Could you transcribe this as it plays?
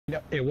No,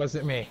 it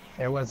wasn't me.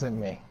 It wasn't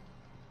me.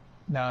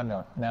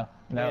 No.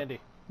 Andy.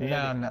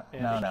 No.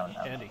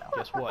 Andy,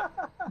 guess what?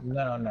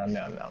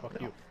 No.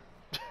 Fuck you.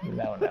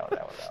 No. No.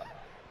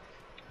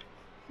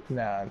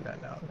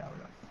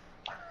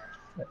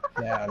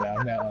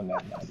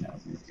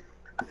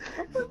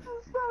 This is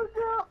so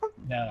gross.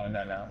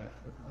 No.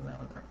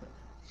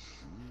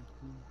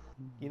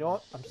 You know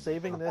what? I'm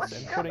saving this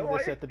and putting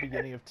this at the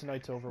beginning of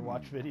tonight's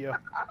Overwatch video.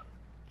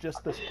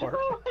 Just this part.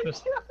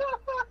 Just,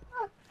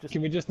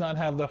 can we just not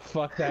have the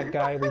fuck that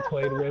guy we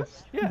played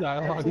with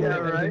dialogue? Yeah,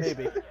 right.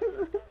 Maybe.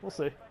 We'll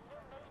see.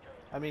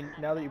 I mean,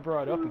 now that you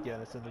brought it up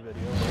again, it's in the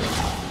video.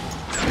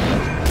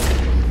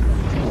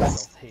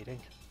 Self-hating.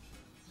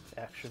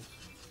 Action.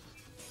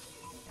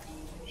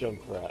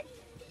 Junkrat.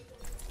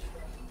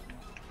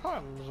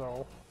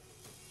 Hanzo.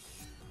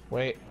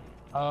 Wait.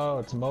 Oh,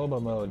 it's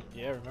MOBA mode.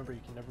 Yeah, remember,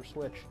 you can never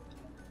switch.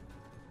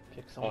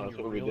 Pick someone that's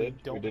you what we really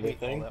did? don't We did a hate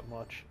all thing? that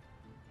much.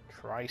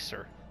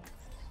 Tricer.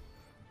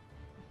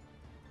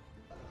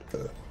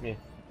 Yeah.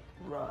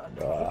 Run.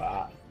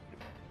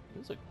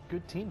 This is a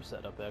good team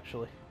setup,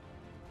 actually.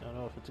 I don't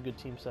know if it's a good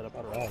team setup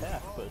for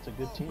attack, but it's a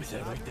good team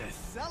setup.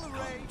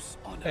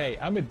 Hey,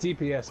 I'm a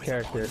DPS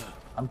character.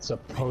 I'm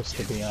supposed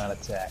to be on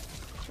attack.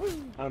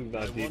 I'm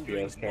a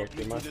DPS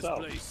character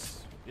myself.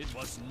 It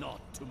was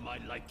not to my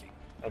liking.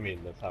 I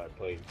mean, that's how I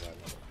play.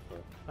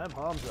 I'm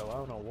Hamzo, I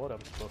don't know what I'm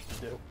supposed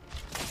to do.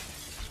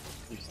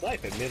 You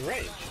snipe at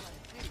mid-range.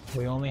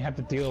 We only have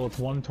to deal with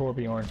one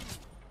Torbjorn.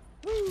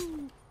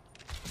 Woo!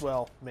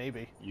 Well,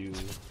 maybe. You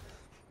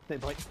They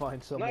might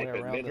find some Snipe way at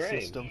around the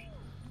mid-range. system.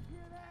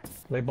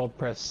 They both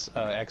press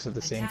X at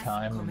the same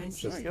time. And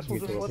just I guess we'll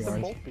use just let them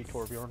Torbjorns. both be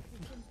Torbjorn.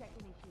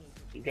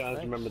 You guys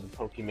Thanks. remember the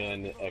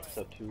Pokemon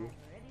Exatu?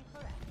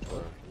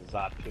 Or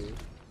Zatu?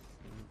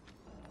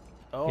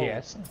 Oh,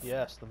 Yes.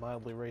 yes, the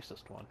mildly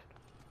racist one.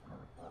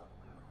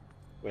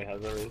 Wait,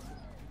 how's that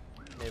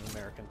racist? Native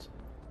Americans.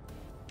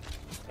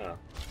 Oh.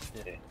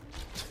 Yeah.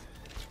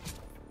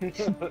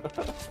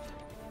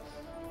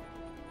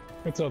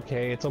 It's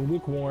okay. It's a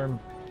lukewarm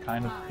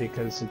kind of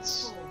because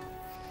it's.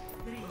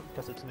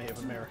 Because it's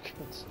Native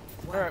Americans.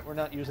 Alright, we're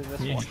not using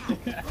this Yeah. one.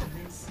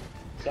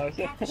 So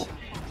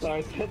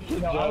I said to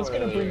No, I was Joe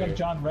gonna bring earlier, up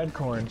John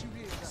Redcorn.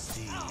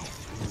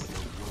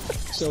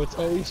 So it's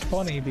always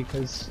funny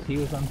because he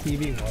was on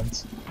TV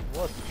once.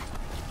 What?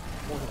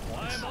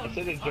 I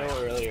said to Joe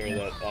earlier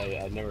that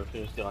I never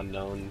finished the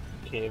Unknown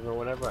Cave or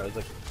whatever. I was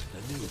like,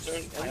 is there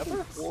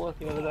anything cool at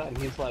the end of that? And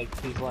he's like,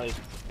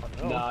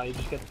 nah, you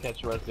just get to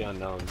catch the rest of the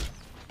Unknowns.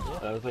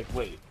 And I was like,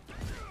 wait,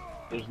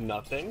 there's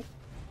nothing?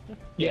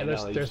 Yeah,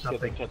 no, you there's just get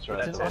to nothing. catch the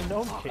It's rest an of it.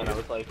 unknown And I cave.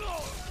 was like,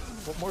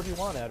 What more do you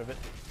want out of it?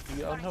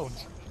 The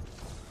unknowns.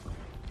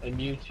 a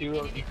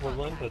Mewtwo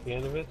equivalent at the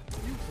end of it?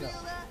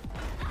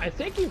 I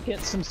think you get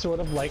some sort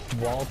of like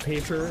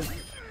wallpaper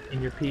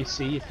in your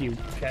PC if you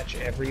catch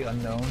every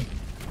unknown.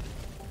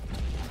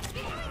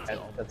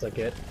 That's like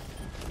it.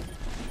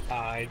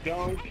 I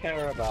don't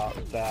care about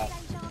that.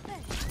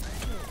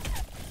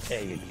 Yeah,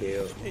 you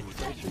do. Hey,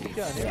 Tracer, you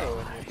got an arrow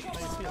in you. How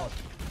you feeling?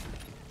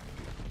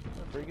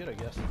 Pretty good, I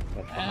guess.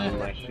 That's behind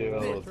my Made it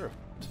shield. through.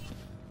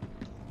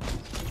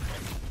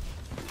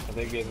 I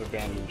think they've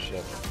abandoned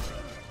ship.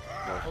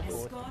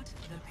 Hopefully.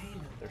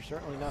 They're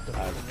certainly not I've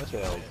defending this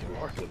failed one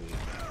anymore. to the city.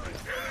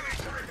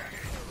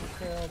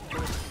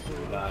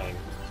 Dying.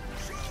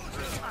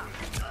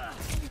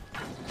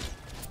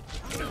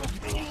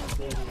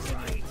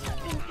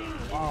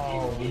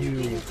 Oh,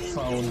 you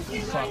phone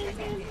fuck.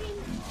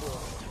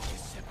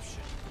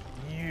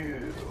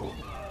 You.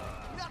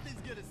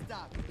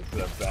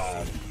 This is a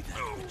bad.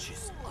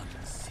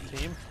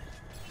 Team?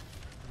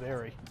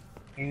 Very.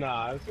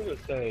 Nah, I was gonna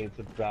say it's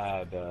a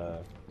bad,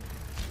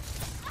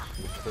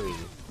 decree.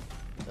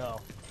 No.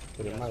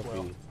 But it might be,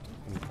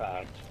 in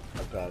fact,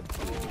 a bad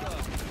team.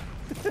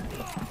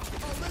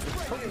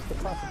 There's always the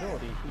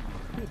possibility he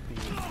could be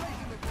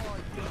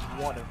just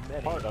one of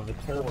many Part of a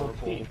terrible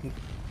horrible, team.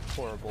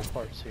 horrible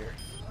parts here.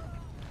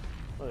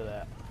 Look at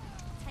that.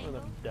 Look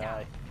at them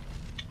die.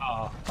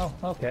 Oh,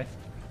 okay.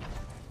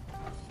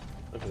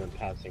 Look at them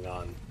passing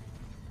on.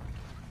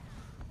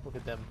 Look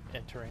at them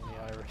entering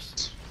the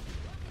iris.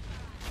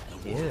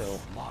 Ew.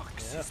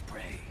 Marks his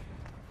prey.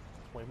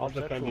 Way more I'll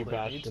defend you, sexual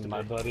than it needs Bastion, to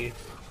my be. buddy.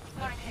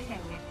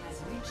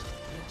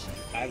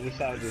 I've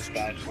decided this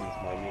Bastion's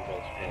my new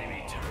best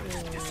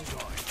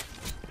friend.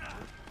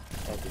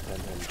 I'll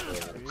defend him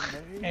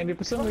forever. Andy,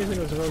 for some reason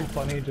it was really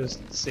funny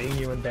just seeing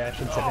you and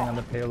Bastion sitting on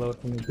the payload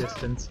from the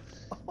distance.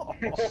 I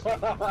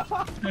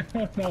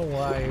don't know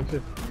why. It's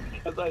just,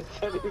 As I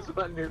said, he's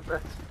my new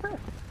best friend.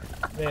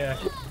 yeah.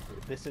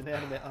 This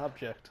inanimate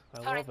object.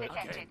 I love it.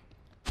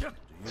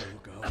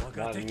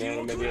 Not an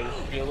animated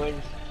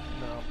feelings.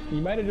 No.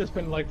 You might have just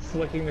been like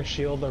flicking the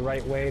shield the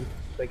right way,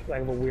 like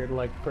have a weird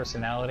like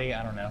personality.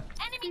 I don't know.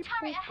 Enemy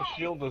turret The ahead.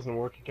 shield doesn't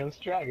work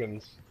against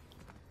dragons.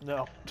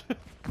 No.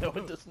 No,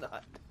 it does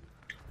not.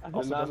 I did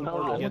Also not doesn't know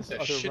work that. against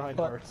other shit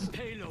Reinhardts.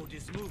 Payload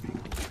is moving.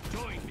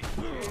 Join me.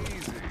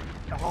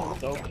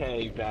 It's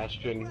okay,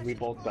 Bastion. We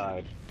both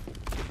died.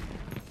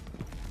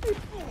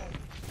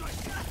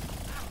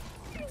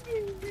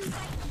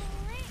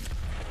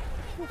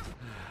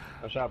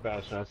 I shot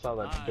Bastion. I saw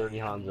that dirty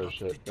Hanzo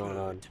shit going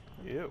on.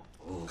 Ew.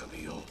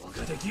 You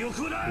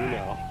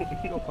know.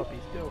 Go puppies,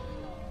 go.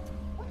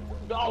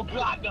 Oh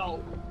God, no!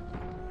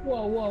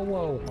 Whoa, whoa,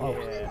 whoa. Oh,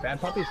 Yeah. bad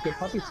puppies, good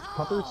puppies,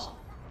 puppers.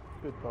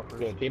 Good puppers.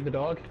 Good. Gave the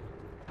dog.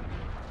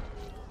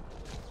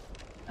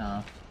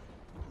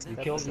 You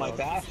killed my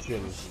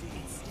Bastion.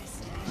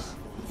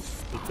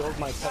 You killed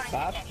my pet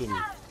Bastion.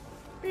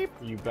 Beep.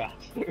 You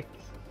bastards.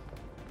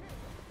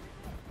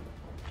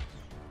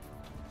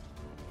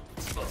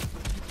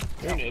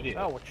 You're an idiot.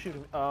 Oh, what's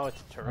shooting me? Oh,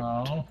 it's a turret.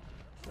 Oh,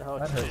 Oh,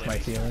 that it's hurts my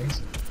feelings.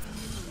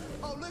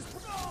 The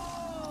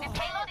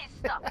payload is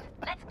stopped.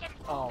 Let's get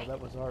Oh, that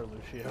was our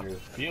Lucio. Your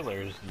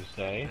feelers, you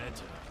say?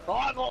 Better.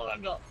 Oh,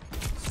 I'm go.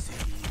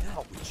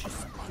 Oh,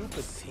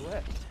 stupid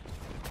threat.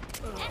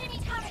 enemy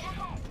turret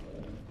ahead.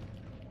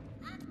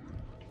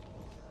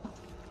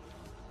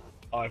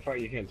 Oh, I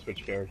thought you can't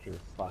switch characters.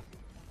 Fuck.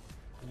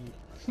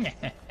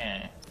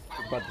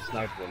 About to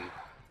snipe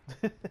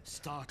them.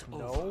 Start over.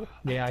 No.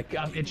 Yeah,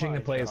 I'm itching to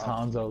My play as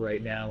God. Hanzo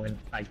right now, and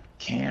I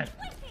can't.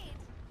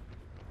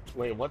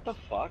 Wait, what the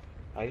fuck?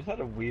 I just had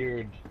a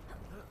weird...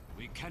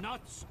 We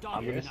cannot stop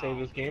I'm gonna now. save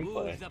this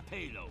gameplay. Move the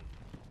payload.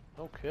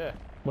 Okay.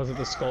 Was it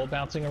the skull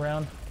bouncing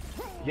around?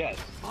 Yes.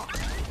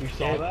 You Yeah,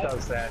 saw it that?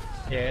 does that.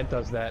 Yeah, it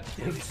does that.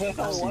 What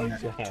the hell seen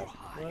was that. that?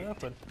 What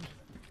happened?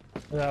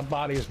 The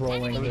body's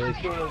rolling. There's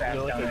doing fast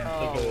like down a- there.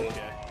 Oh,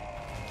 okay.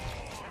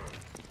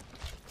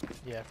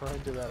 Yeah, if I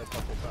did that a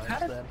couple times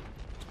then.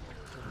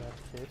 In that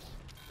case.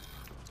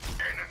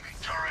 Enemy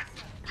turret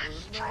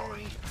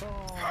destroyed.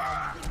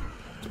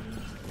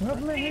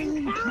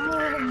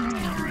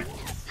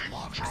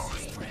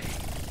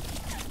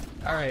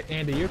 Alright,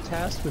 Andy, you're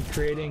tasked with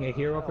creating a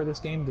hero for this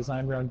game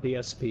designed around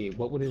DSP.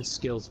 What would his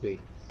skills be?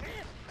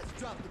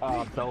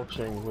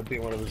 Belching would be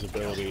one of his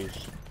abilities.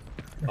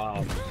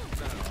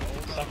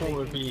 Second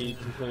would be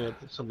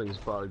something's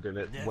bugged, and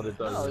what it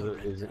does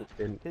is it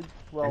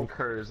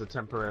incurs a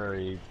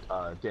temporary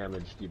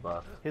damage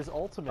debuff. His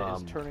ultimate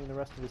is turning the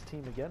rest of his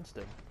team against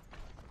him.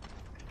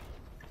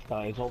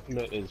 His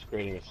ultimate is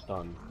creating a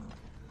stun.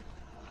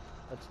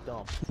 That's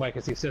dumb. Why,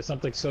 because he says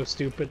something so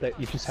stupid that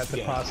you just have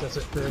to process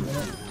it for a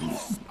minute?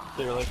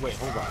 So you're like, wait,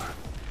 hold on.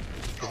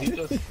 Did he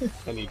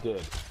just... and he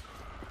did.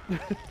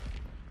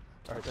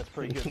 Alright, that's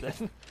pretty good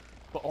then.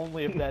 But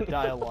only if that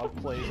dialogue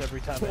plays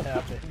every time it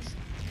happens.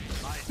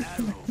 My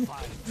arrow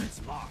finds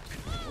its mark.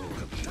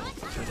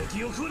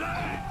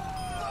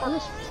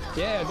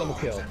 Yeah, double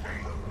kill.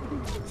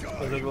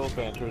 There's like little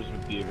banters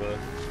with Diva.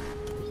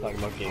 Just talking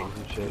about games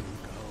and shit.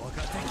 Holy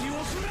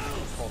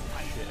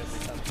shit,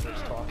 every time he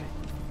starts talking.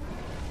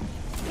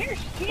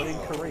 But in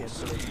Korean,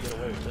 so they can get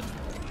away with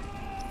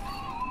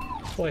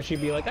it. Boy,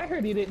 she'd be like, I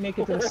heard he didn't make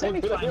it to the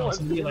semifinals.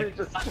 And be like,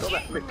 just kill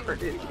that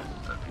McCree.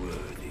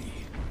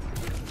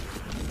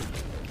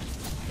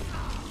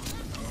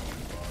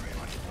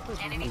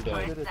 Enemy I'm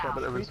dead. turret down.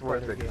 But it was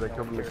worth it because I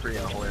killed McCree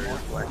in a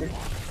hilarious way.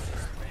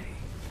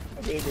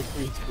 I made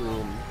McCree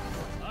scream.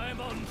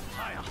 I'm on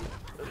fire.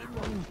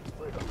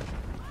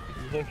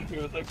 He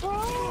was like,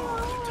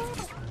 "Ah!"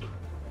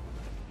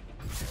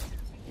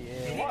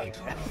 Yeah. Yeah,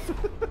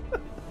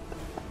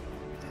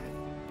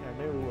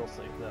 maybe we'll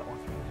save that one.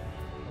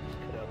 I'll just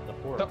cut out the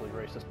horribly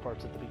racist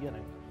parts at the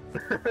beginning.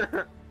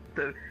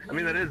 I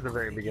mean, that is the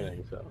very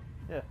beginning, so.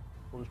 Yeah,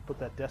 we'll just put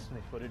that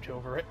Destiny footage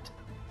over it.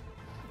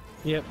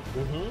 yep.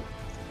 Mm-hmm.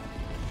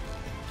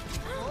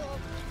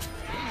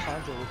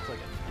 Hanzo looks like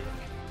a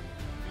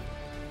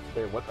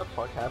Hey, what the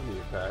fuck happened to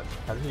you, Pat?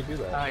 How did you do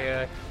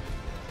that?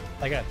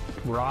 I got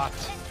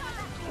rocked.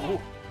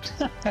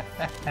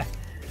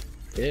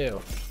 dick.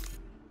 Ew.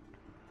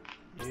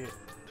 Yeah.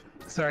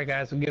 Sorry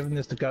guys, I'm giving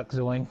this to Guck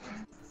Zoing.